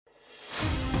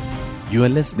You are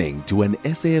listening to an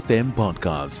SAFM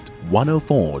podcast,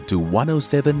 104 to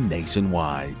 107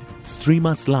 nationwide. Stream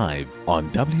us live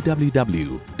on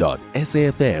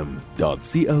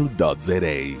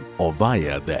www.safm.co.za or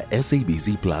via the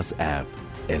SABC Plus app.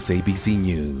 SABC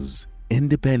News,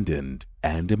 independent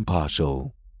and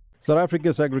impartial. South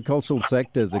Africa's agricultural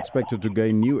sector is expected to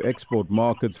gain new export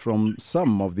markets from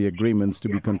some of the agreements to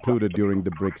be concluded during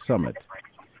the Brics Summit.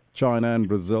 China and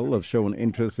Brazil have shown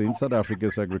interest in South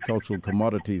Africa's agricultural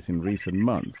commodities in recent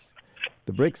months.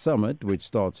 The Brics Summit, which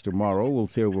starts tomorrow, will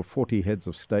see over 40 heads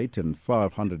of state and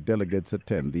 500 delegates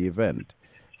attend the event.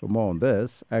 For more on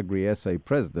this, Agri SA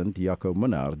President Jaco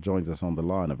Minnaar joins us on the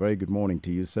line. A very good morning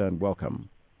to you, sir, and welcome.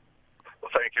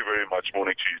 Thank you very much.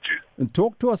 Morning to you too. And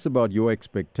talk to us about your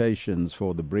expectations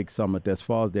for the Brics Summit as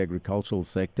far as the agricultural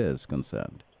sector is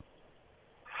concerned.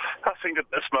 I think at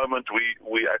this moment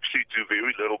we actually do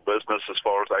very little business as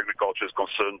far as agriculture is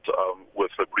concerned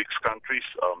with the BRICS countries.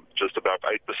 Just about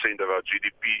 8% of our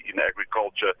GDP in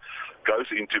agriculture goes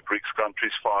into BRICS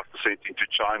countries, 5% into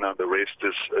China, and the rest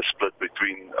is split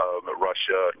between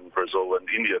Russia and Brazil and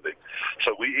India.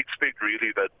 So we expect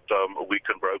really that we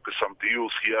can broker some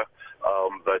deals here,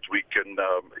 that we can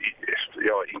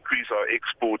increase our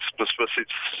exports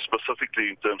specifically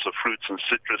in terms of fruits and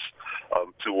citrus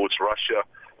towards Russia,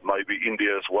 maybe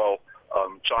India as well.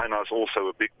 China is also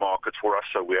a big market for us,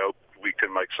 so we hope we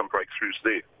can make some breakthroughs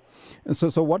there. And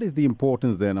so what is the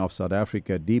importance then of South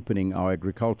Africa deepening our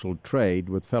agricultural trade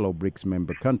with fellow BRICS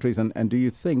member countries? And do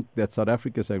you think that South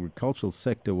Africa's agricultural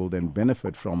sector will then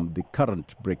benefit from the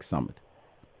current BRICS Summit?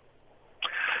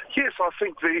 Yes, I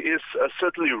think there is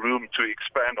certainly room to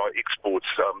expand our exports.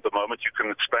 The moment you can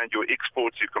expand your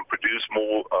exports, you can produce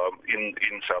more in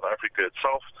South Africa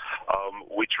itself,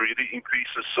 which really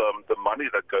increases the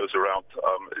money that goes around,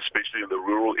 especially in the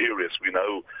rural areas. We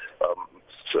know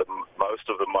most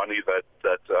of the money that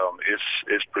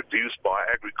is produced by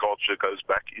agriculture goes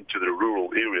back into the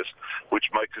rural areas, which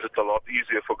makes it a lot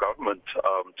easier for government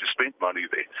to spend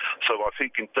money there. So I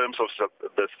think in terms of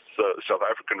the South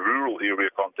African rural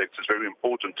area context, it's very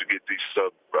important to get these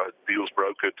deals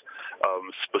brokered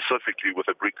specifically with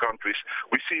the BRIC countries.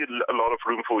 We see a lot of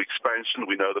room for expansion.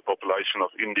 We know the population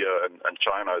of India and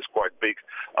China is quite big,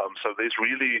 so there's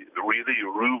really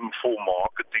room for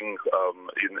marketing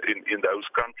in those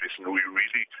countries, and we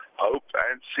really hope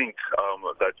and think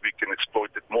that we can exploit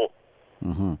it more.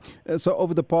 Mm-hmm. So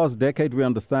over the past decade, we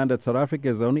understand that South Africa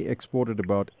has only exported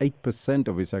about 8%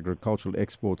 of its agricultural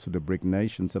exports to the BRIC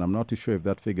nations, and I'm not too sure if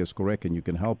that figure is correct, and you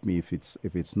can help me if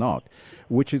it's not,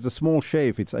 which is a small share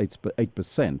if it's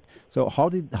 8%. So how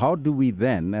do we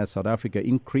then, as South Africa,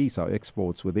 increase our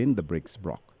exports within the BRICS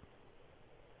bloc?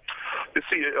 You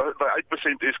see, the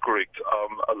 8% is correct.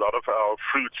 A lot of our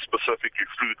fruits, specifically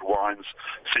fruit, wines,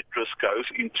 citrus, goes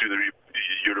into the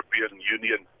European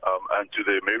Union and to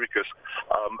the Americas.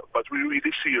 But we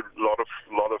really see a lot of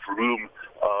room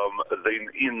then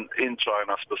in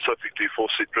China specifically for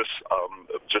citrus.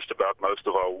 Just about most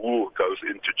of our wool goes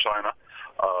into China.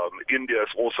 India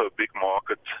is also a big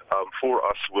market for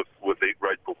us with their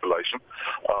great population.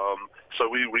 So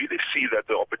we really see that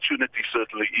the opportunity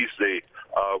certainly is there.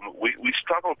 We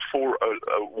struggled for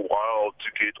a while to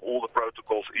get all the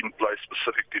protocols in place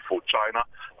specifically for China.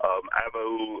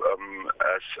 AVO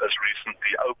has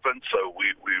recently opened, so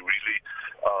we really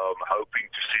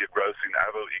hoping to see a growth in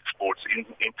AVO exports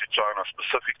into China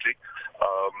specifically.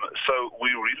 So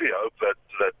we really hope that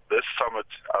this summit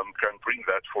can bring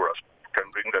that for us, can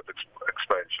bring that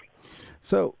expansion.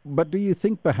 So, but do you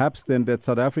think perhaps then that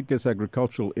South Africa's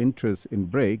agricultural interests in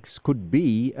BRICS could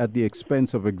be at the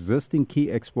expense of existing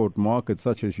key export markets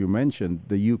such as you mentioned,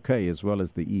 the UK as well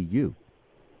as the EU?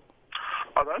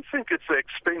 I don't think it's the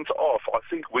expense of. I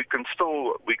think we can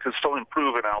still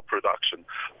improve in our production.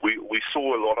 We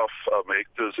saw a lot of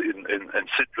hectares in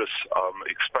citrus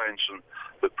expansion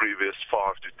the previous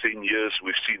 5 to 10 years.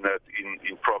 We've seen that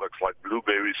in products like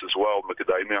blueberries as well,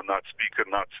 macadamia nuts,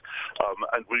 pecan nuts,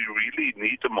 and we really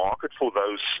need a market for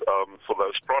those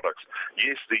products.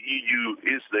 Yes, the EU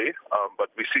is there,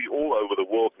 but we see all over the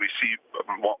world, we see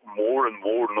more and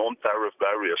more non-tariff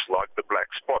barriers like the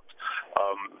black spot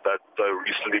that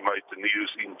recently made the news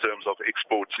in terms of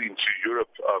exports into Europe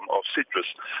of citrus.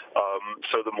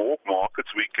 So the more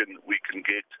markets we can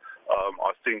get,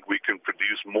 I think we can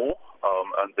produce more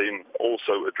and then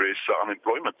also address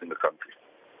unemployment in the country.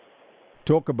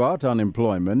 Talk about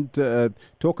unemployment.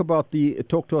 Talk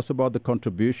to us about the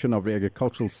contribution of the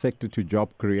agricultural sector to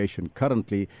job creation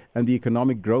currently, and the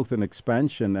economic growth and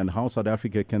expansion, and how South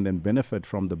Africa can then benefit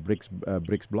from the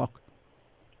BRICS bloc.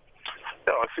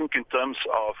 Yeah, I think in terms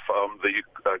of the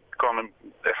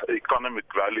economic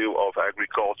value of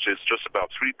agriculture, it's just about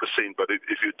 3%. But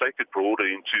if you take it broader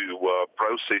into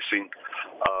processing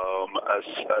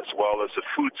as well as the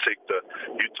food sector,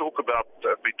 you talk about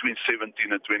between 17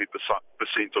 and 20%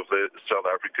 of the South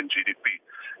African GDP.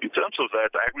 In terms of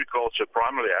that, agriculture,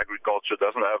 primarily agriculture,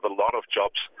 doesn't have a lot of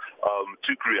jobs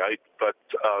to create, but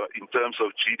in terms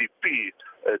of GDP,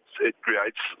 it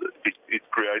creates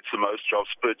the most jobs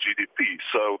per GDP.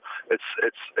 So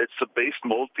it's the best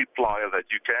multiplier that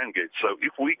you can get. So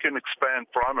if we can expand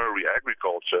primary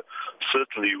agriculture,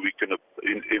 certainly we can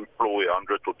employ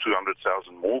 100 or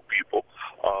 200,000 more people,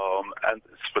 and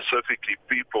specifically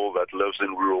people that lives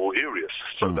in rural areas.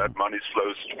 So that money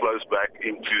flows back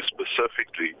into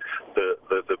specifically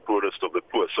the poorest of the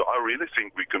poor. So I really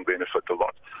think we can benefit a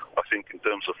lot. I think in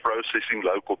terms of processing,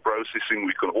 local processing,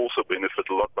 we can also benefit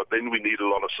a lot, but then we need a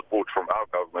lot of support from our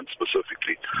government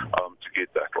specifically to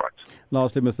get that right.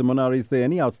 Lastly, Mr. Minnaar, is there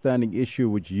any outstanding issue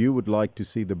which you would like to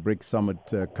see the Brics Summit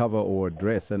cover or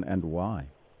address, and why?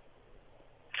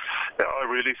 Yeah, I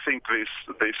really think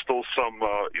there's still some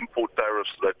import tariffs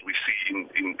that we see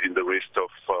in the rest of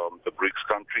the BRICS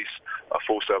countries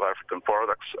for South African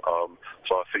products.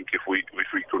 So I think if we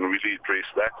can really address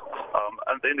that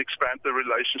and then expand the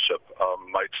relationship,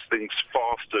 makes things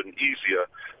faster and easier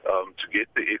to get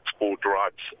the export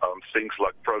rights, things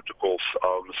like protocols,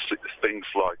 things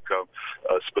like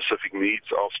specific needs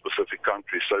of specific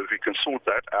countries. So if we can sort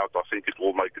that out, I think it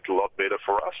will make it a lot better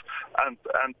for us and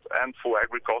for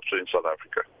agriculture in South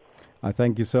Africa. I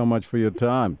thank you so much for your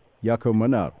time. Jaco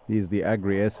Minnaar, he is the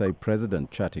Agri SA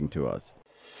President, chatting to us.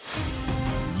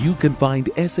 You can find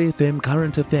SAFM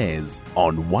Current Affairs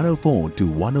on 104 to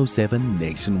 107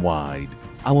 nationwide.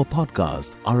 Our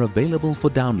podcasts are available for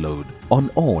download on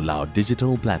all our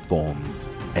digital platforms.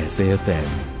 SAFM,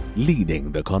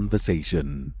 leading the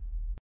conversation.